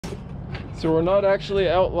So we're not actually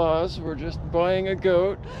outlaws, we're just buying a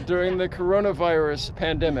goat during the coronavirus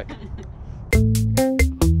pandemic.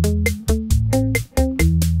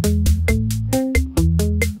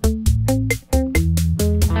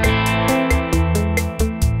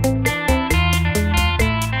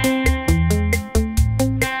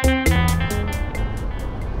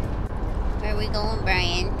 Where are we going,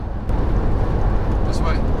 Brian? This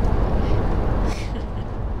way.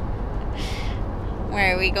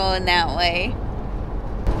 Where are we going that way?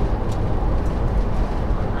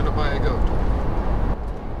 We're gonna buy a goat.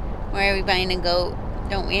 Where are we buying a goat?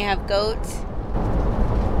 Don't we have goats?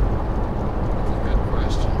 Good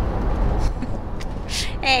question.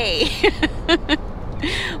 Hey!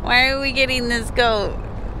 Why are we getting this goat?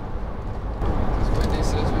 Because Wendy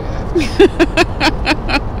says we have to.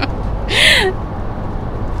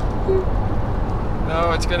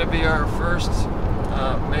 No, it's gonna be our first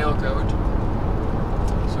male goat.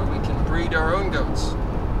 So we can breed our own goats.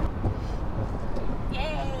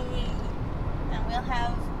 Yay! And we'll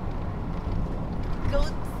have goats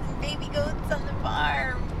and baby goats on the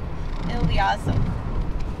farm. It'll be awesome.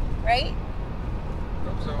 Right?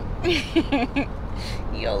 Hope so.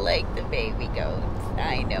 You'll like the baby goats.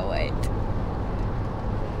 I know it.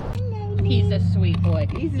 He's a sweet boy.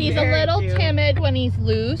 He's a little cute. timid when he's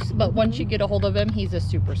loose, but once you get a hold of him, he's a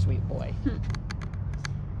super sweet boy.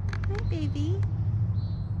 Hi, baby.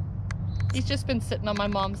 He's just been sitting on my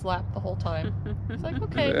mom's lap the whole time. It's like,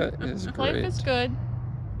 okay, That is life great. is good.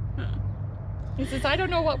 He says, I don't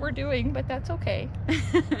know what we're doing, but that's okay.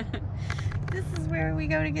 This is where we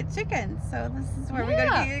go to get chickens, so this is where we go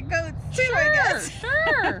Yeah. to get goats too, I Sure, guess.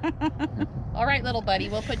 sure. All right, little buddy,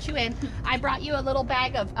 we'll put you in. I brought you a little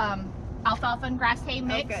bag of alfalfa and grass hay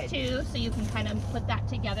mix good. too, so you can kind of put that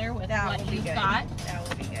together with That what will be you've good. got. That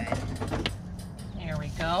will be good. There we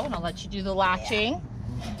go, and I'll let you do the latching,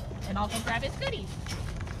 and I'll go grab his goodies.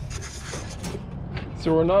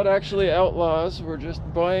 So we're not actually outlaws, we're just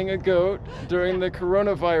buying a goat during the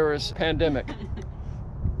coronavirus pandemic.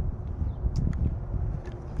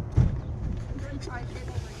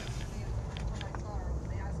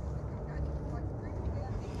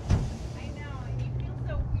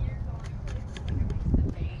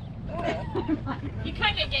 You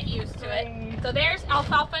kind of get used to it. So there's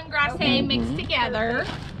alfalfa and grass hay mixed together.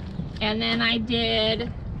 And then I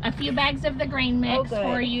did a few bags of the grain mix good,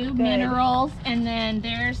 for you, good. minerals. And then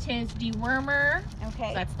there's his dewormer.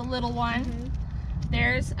 Okay. That's the little one.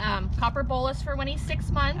 There's copper bolus for when he's 6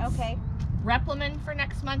 months. Okay. Replimon for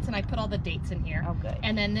next month, and I put all the dates in here. Oh, good.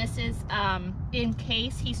 And then this is in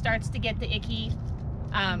case he starts to get the icky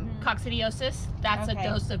coccidiosis. That's Okay. a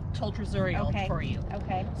dose of toltrazuriol Okay. for you.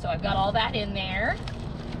 Okay. So I've got all that in there.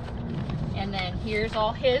 And then here's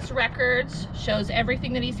all his records, shows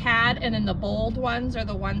everything that he's had, and then the bold ones are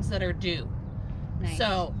the ones that are due. Nice.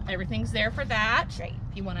 So everything's there for that. Great.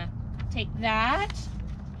 If you want to take that.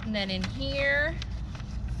 And then in here,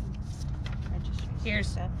 here's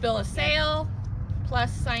stuff. bill of sale,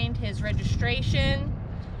 plus signed his registration,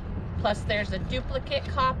 plus there's a duplicate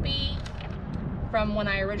copy from when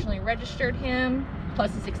I originally registered him,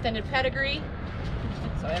 plus his extended pedigree.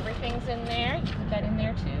 So everything's in there. You put that in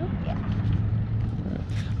there too. Yeah.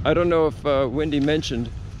 I don't know if Wendy mentioned,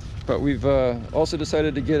 but we've also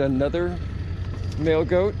decided to get another male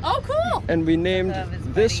goat, Oh, cool. and we named Love his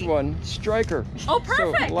this buddy. one Striker. Oh,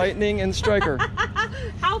 perfect. So Lightning and Striker.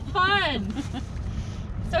 How fun.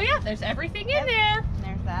 So yeah, there's everything in there.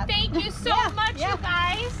 There's that. Thank you so much, yeah. you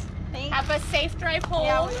guys. Thanks. Have a safe drive home.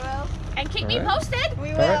 Yeah, we will. And keep me All right. posted.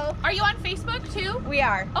 We All will. right. Are you on Facebook too? We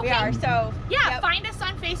are. Okay. We are. So Yeah, yep. find us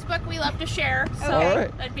on Facebook. We love to share. So Okay. All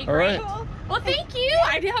right. that'd be All great. right. Cool. Well, thank you.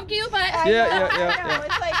 I hugged you, but I Yeah, know, yeah, I yeah, know.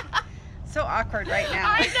 It's like so awkward right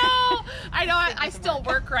now. I know. I still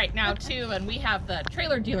work right now too, and we have the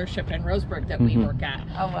trailer dealership in Roseburg that we work at.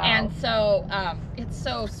 Oh wow. And so it's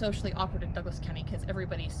so socially awkward in Douglas County because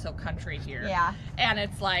everybody's so country here. Yeah. And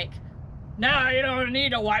it's like, no, you don't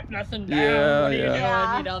need to wipe nothing down. Yeah, what are you doing?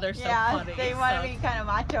 Yeah. You know, they're so yeah. funny. They want so. to be kind of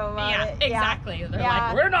macho about Yeah, it. exactly. They're Yeah.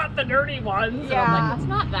 like, we're not the dirty ones. And I'm Yeah. like, it's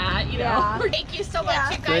not that, you know. Yeah. Thank you so much, Yeah.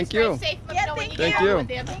 you guys. Thank you. Drive safe. Let me Yeah, know when thank you Thank get you. home with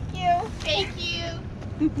him. Thank you. Thank you.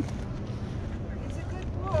 He's a good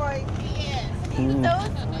boy. He is. He's so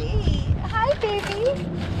sweet. Hi,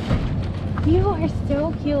 baby. You are so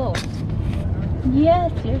cute.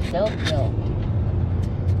 Yes, you're so cute.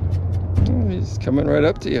 Oh, he's coming right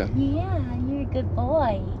up to you. Yeah, you're a good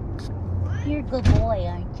boy. You're a good boy,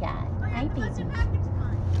 aren't you? Hi, baby.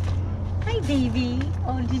 Hi, baby.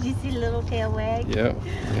 Oh, did you see the little tail wag? Yeah,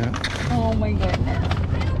 yeah. Oh my goodness.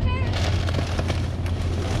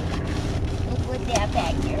 We'll put that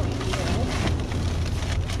back here with you.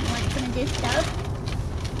 Want some want this stuff?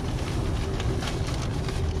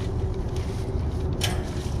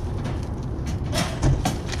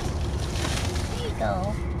 There you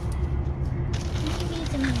go. You can use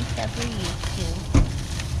some of the stuff for you too.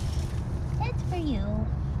 That's for you.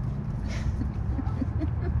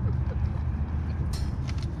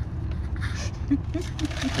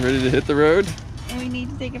 Ready to hit the road? And we need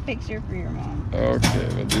to take a picture for your mom. Okay,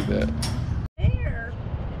 we'll do that. There.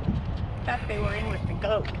 Thought they were in with the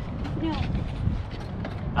goat. No.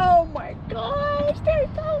 Oh my gosh, they're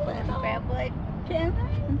so little. Grab one. Can I?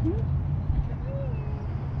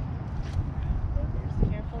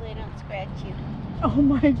 Careful they don't scratch you. Oh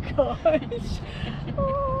my gosh.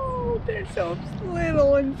 Oh, they're so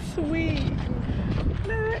little and sweet.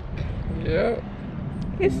 Look. Yeah,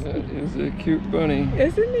 that is a cute bunny.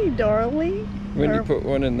 Isn't he darling? Wendy put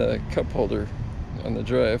one in the cup holder on the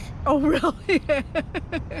drive. Oh, really?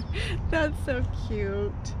 That's so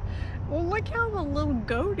cute. Well, look how the little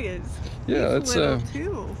goat is. Yeah, He's little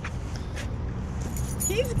too.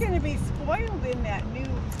 He's going to be spoiled in that new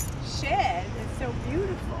shed. It's so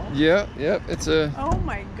beautiful. Yeah, yep, it's Oh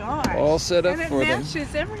my gosh. all set up and for it them.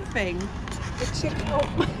 matches everything. The chick. Oh.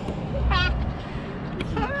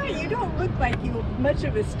 Hi, you don't look like you much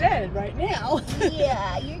of a stud right now.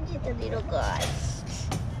 Yeah, you're just a little guy.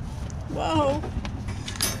 Whoa.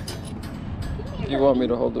 If you want me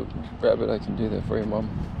to hold the rabbit, I can do that for you, Mom.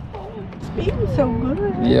 It's feeling so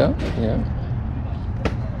good. Yeah, yeah.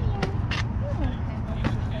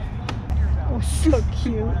 Oh, so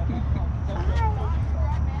cute.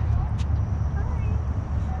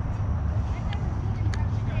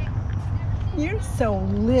 You're so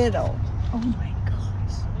little. Oh my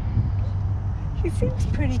gosh. He seems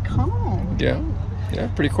pretty calm. Yeah, yeah,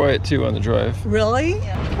 pretty quiet too on the drive. Really?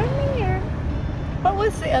 Come here. What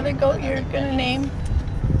was the other goat you're gonna name?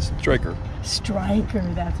 Striker. Striker,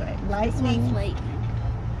 that's right. Lightning.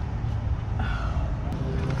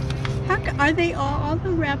 Are they all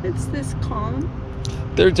the rabbits this calm?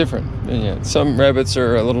 They're different. Yeah, some rabbits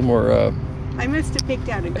are a little more I must have picked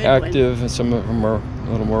out a good active, and some of them are a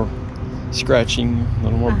little more scratching, a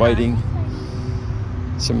little more biting.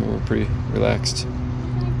 Some of them are pretty relaxed.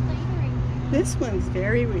 one. This one's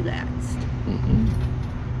very relaxed. Mm-hmm.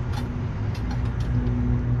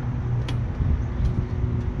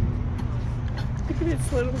 Look at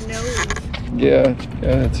its little nose. Yeah,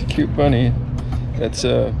 yeah, it's a cute bunny. That's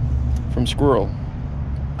from squirrel.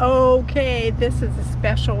 Okay, this is a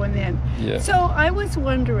special one then. Yeah. So I was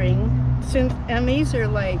wondering, and these are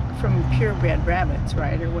like from purebred rabbits,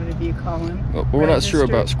 right, or whatever you call them? Well, we're not sure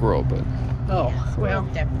about Registered? squirrel, but Oh, well,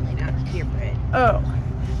 Definitely not purebred. oh,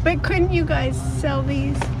 but couldn't you guys sell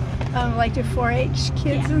these, like to 4-H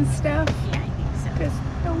kids and stuff? Yeah, I think so. Because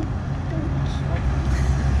don't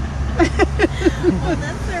Well,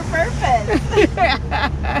 that's their purpose.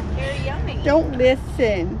 They're yummy. don't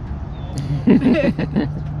listen.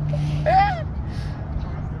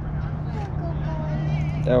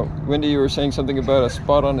 now, Wendy, you were saying something about a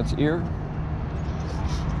spot on its ear?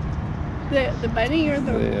 The bunny or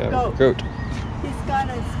the goat? Goat. He's got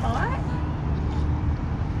a spot.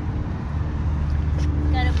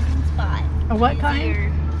 Got a moon spot. A what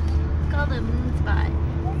kind? It's called a moon spot.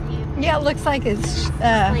 Yeah, it looks like it's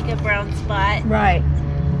Like a brown spot. right.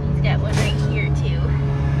 He's got one right here too.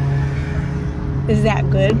 Is that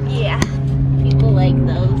good? Yeah. People like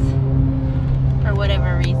those. For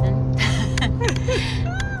whatever reason.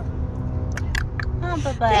 Oh,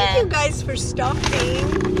 Baba. Thank you guys for stopping.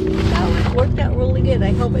 That worked out really good.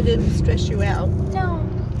 I hope it didn't stress you out. No.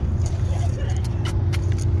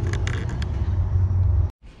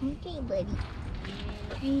 Okay, buddy.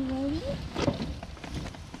 Are you ready?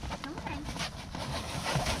 Come on.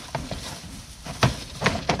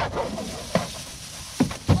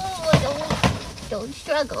 Oh, don't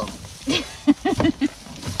struggle.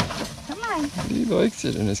 Come on. He likes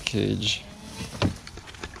it in his cage.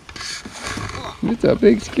 It's a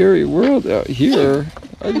big scary world out here.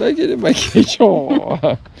 I like it in my cage.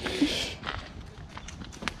 Aww.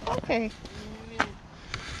 Okay.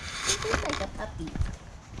 This is like a puppy.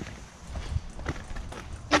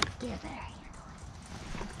 Get there.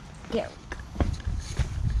 Here.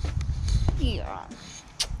 Yeah.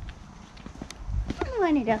 I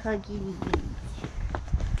wanted a huggy.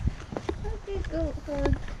 Okay, go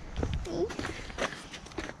hug.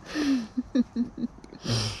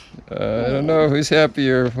 I don't know who's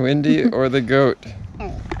happier, Wendy or the goat.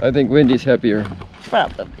 I think Wendy's happier.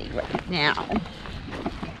 Probably right now.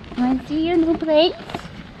 Want to see your new place?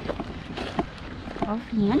 Oh,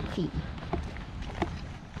 fancy.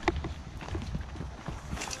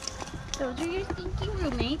 Those are your stinky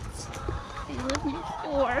roommates. They live next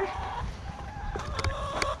door.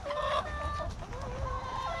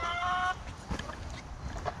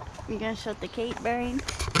 You gonna show the cake, Bryan?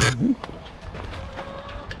 Mm-hmm.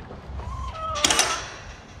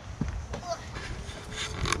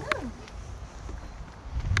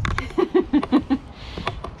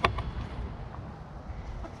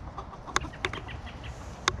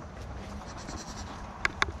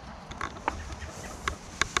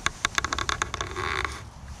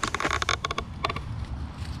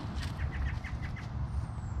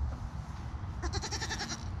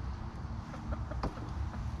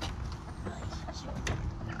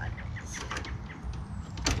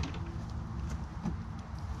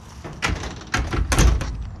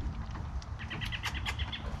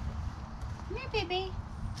 Come here, baby.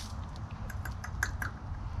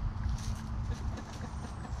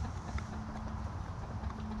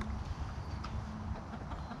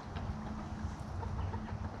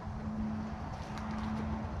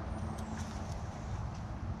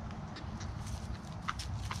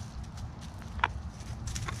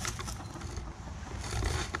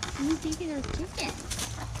 What do you think of those chickens?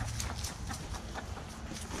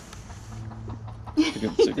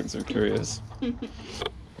 Chickens are curious. You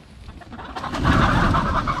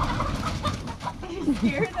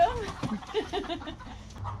scared them?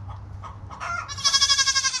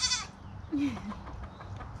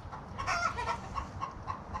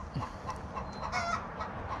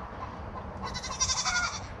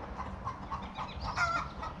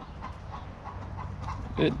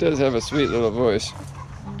 It does have a sweet little voice.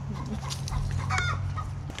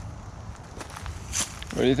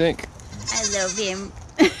 What do you think? I love him.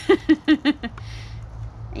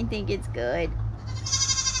 I think it's good.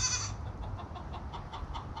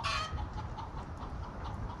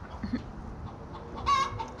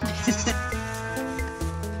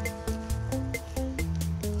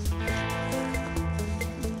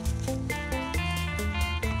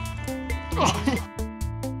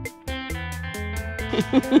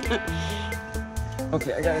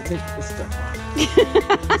 Okay, I gotta take this stuff off.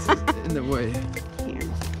 This is in the way. Here.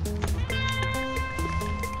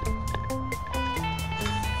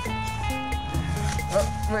 Oh,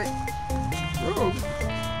 wait. Rogue.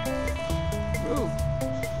 Rogue.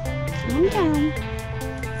 Calm down.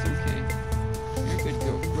 It's okay. You're a good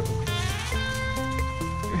goat, Rogue.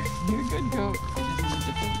 You're a good goat. You just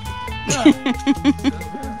need to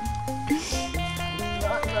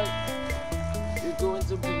not like you're going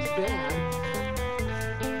someplace bad.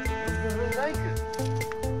 You really like it.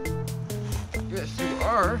 Yes, you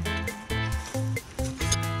are.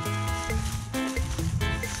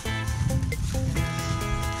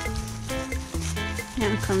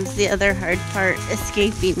 Now comes the other hard part,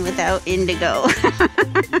 escaping without Indigo. You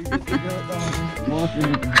get the goat dog. Walk in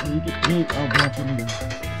the goat. You get me, I'll walk in the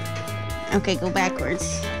goat. Okay, go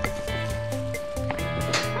backwards.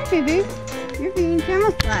 Hi, baby. You're being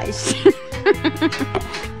camouflaged.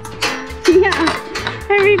 Yeah,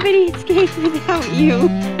 everybody escaped without you.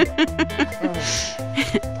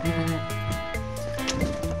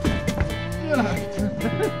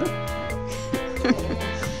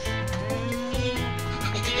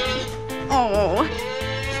 Oh.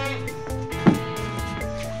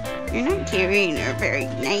 You're not carrying her very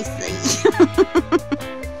nicely.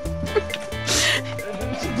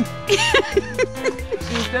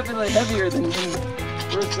 She's definitely heavier than when we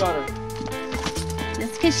first got her.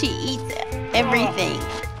 That's because she eats everything.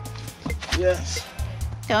 Yes.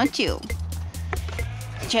 Don't you?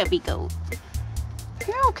 Chubby goat.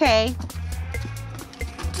 You're okay.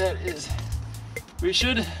 That is. We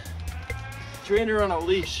should train her on a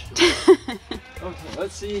leash. Okay,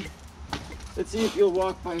 let's see. Let's see if you'll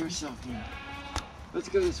walk by yourself here. Let's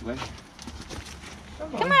go this way.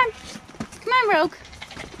 Come on. Come on, Rogue.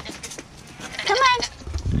 Come on.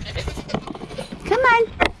 Come on.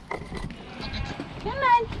 Come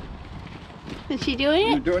on. Is she doing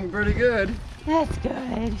You're it? doing pretty good. That's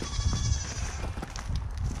good.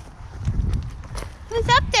 Who's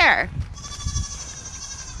up there?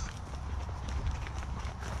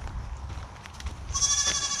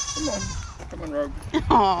 Come on. Come on, Rogue.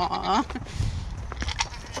 Aww.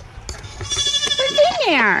 Who's in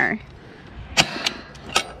there?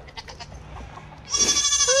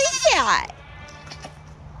 Who is that?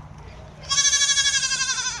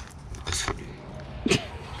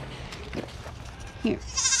 Here.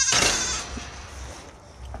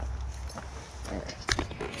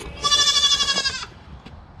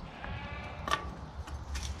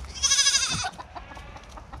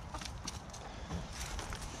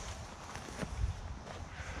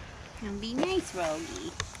 Now be nice,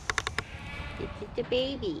 Rogie. This is the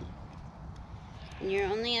baby. And you're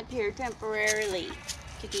only up here temporarily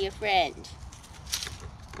to be a friend.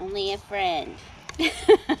 Only a friend.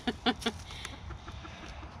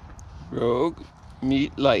 Rogue,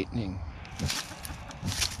 meet lightning.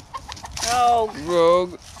 Oh.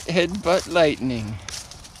 Rogue, headbutt lightning.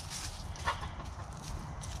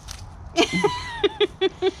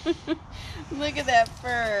 Look at that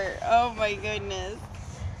fur. Oh my goodness.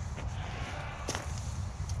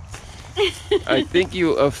 I think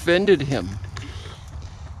you offended him,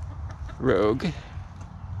 Rogue.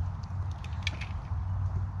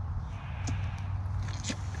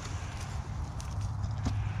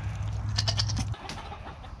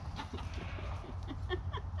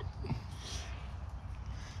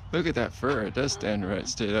 Look at that fur. It does stand right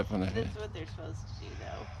straight up on the head. That's what they're supposed to do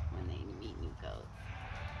though when they meet new goats.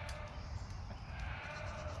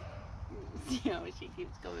 See how she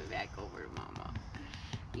keeps going back over to Mama.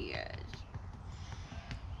 Yes.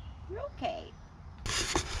 You're okay.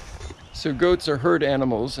 So goats are herd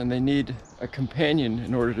animals and they need a companion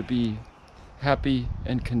in order to be happy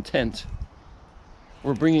and content.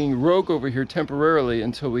 We're bringing Rogue over here temporarily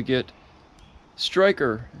until we get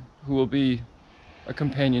Striker, who will be a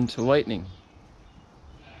companion to Lightning.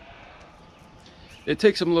 It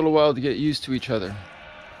takes them a little while to get used to each other.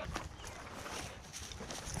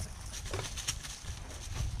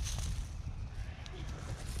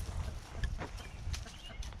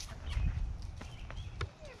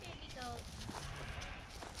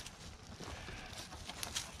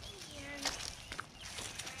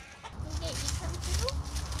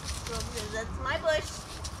 That's my bush.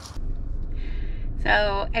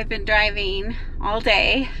 So I've been driving all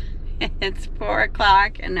day. It's 4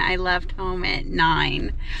 o'clock and I left home at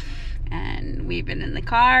 9. And we've been in the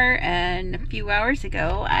car, and a few hours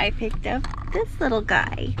ago I picked up this little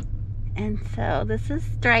guy. And so this is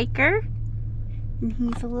Striker. And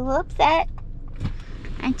he's a little upset.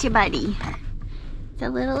 Aren't you, buddy? He's a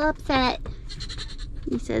little upset.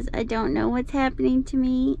 He says, I don't know what's happening to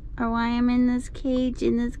me or why I'm in this cage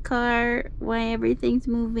in this car, why everything's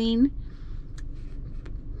moving.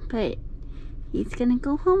 But he's gonna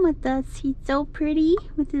go home with us. He's so pretty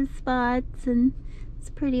with his spots and his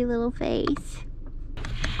pretty little face.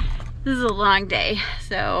 This is a long day,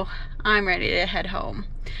 so I'm ready to head home.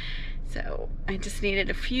 So I just needed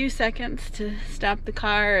a few seconds to stop the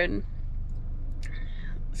car and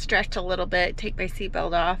stretch a little bit, take my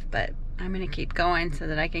seatbelt off, but I'm gonna keep going so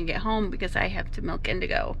that I can get home because I have to milk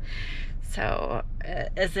Indigo. So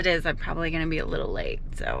as it is, I'm probably gonna be a little late,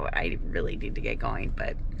 so I really need to get going,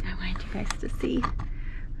 but I wanted you guys to see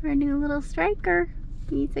our new little Striker.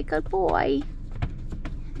 He's a good boy.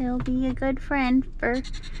 He'll be a good friend for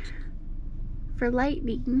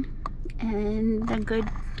Lightning and a good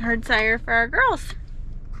herd sire for our girls.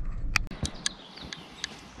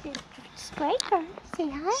 Striker, say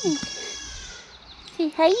hi. Say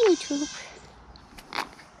hi, YouTube.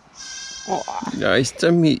 Aww. Nice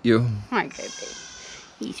to meet you. Hi, baby.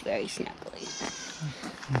 He's very snuggly.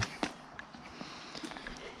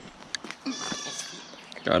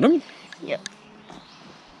 Got him? Yep.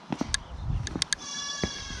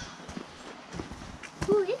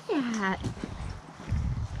 Who is that?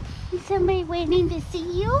 Is somebody waiting to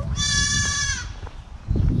see you?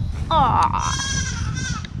 Aww.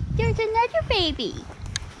 There's another baby.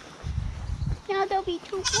 Now there'll be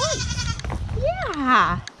 2 boys.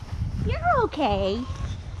 Yeah. You're okay.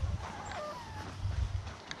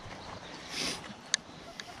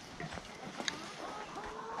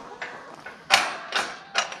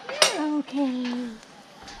 You're okay.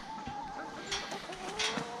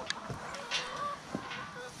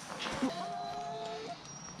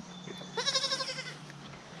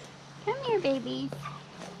 Come here, babies.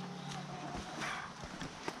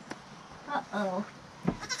 Uh-oh.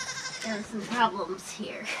 There's some problems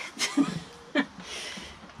here.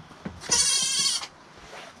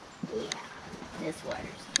 Yeah, this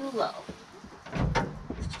water's too low.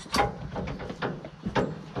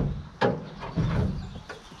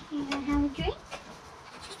 You gonna have a drink?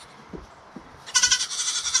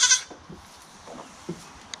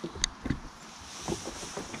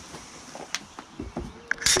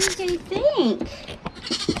 What do you think?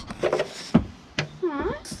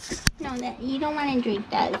 Huh? No, that you don't want to drink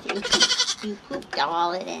that. You pooped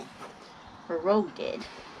all in it. Or Rogue did.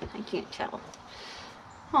 I can't tell.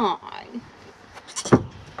 Hi.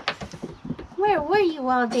 Where were you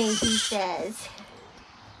all day, he says.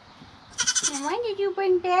 And when did you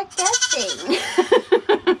bring back that thing?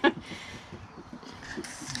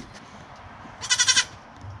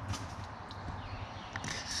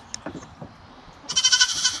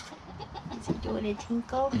 Is he doing a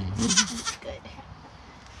tinkle? That's good.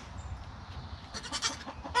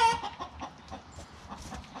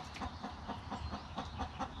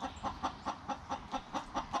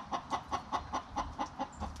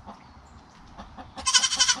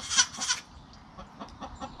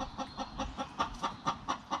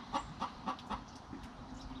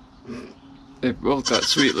 They've both got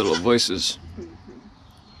sweet little voices.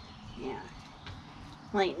 Yeah.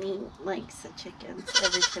 Lightning likes the chickens.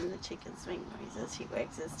 Every time the chickens make noises, he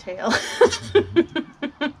wags his tail.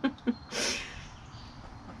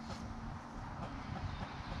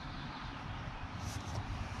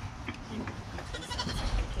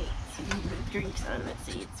 Drinks out of its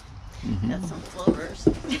seeds. Got some clovers.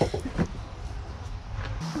 He's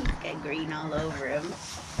got green all over him.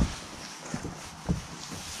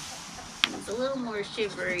 He's a little more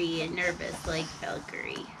shivery and nervous like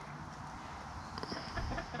Valkyrie.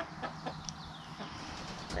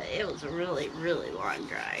 But it was a really, really long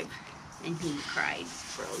drive. And he cried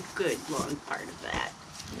for a good long part of that.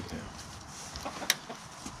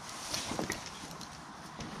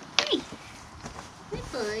 Hey! Hi,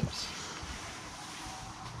 Butch.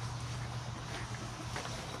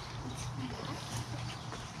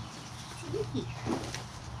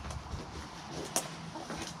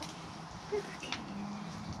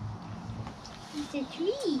 It's a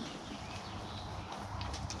tree.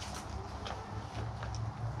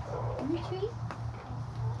 A tree?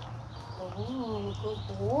 Oh, good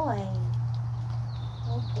boy.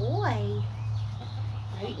 Oh boy.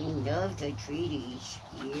 Lightning loves the trees.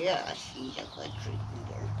 Yeah, she's a good tree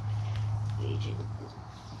eater.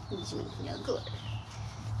 He's a snuggler.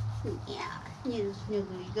 Yeah, you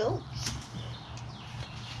snuggly goats.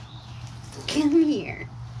 Come here.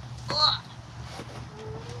 Ugh.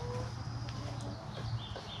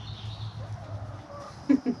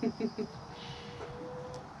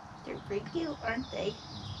 They're pretty cute, aren't they?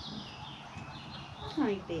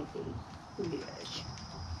 Hi, baby. Yes.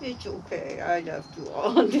 It's okay. I left you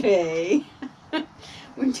all day.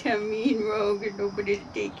 When you're mean rogue and nobody to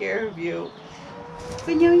take care of you.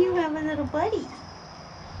 But now you have a little buddy.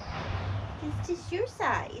 It's just your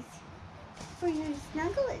size. For you to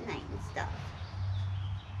snuggle at night and stuff.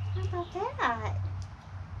 How about that?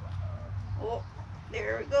 Oh,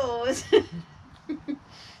 there it goes.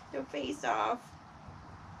 The face off.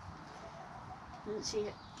 Let's see,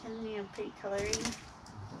 isn't he a pretty coloring?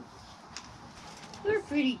 You're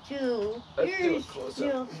pretty too. You're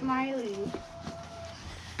still smiling.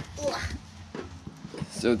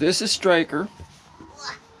 So this is Striker.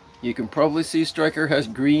 You can probably see Striker has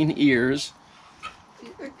green ears.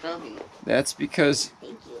 That's because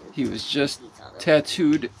he was just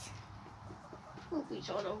tattooed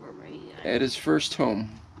at his first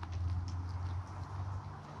home.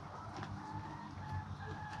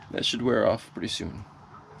 That should wear off pretty soon.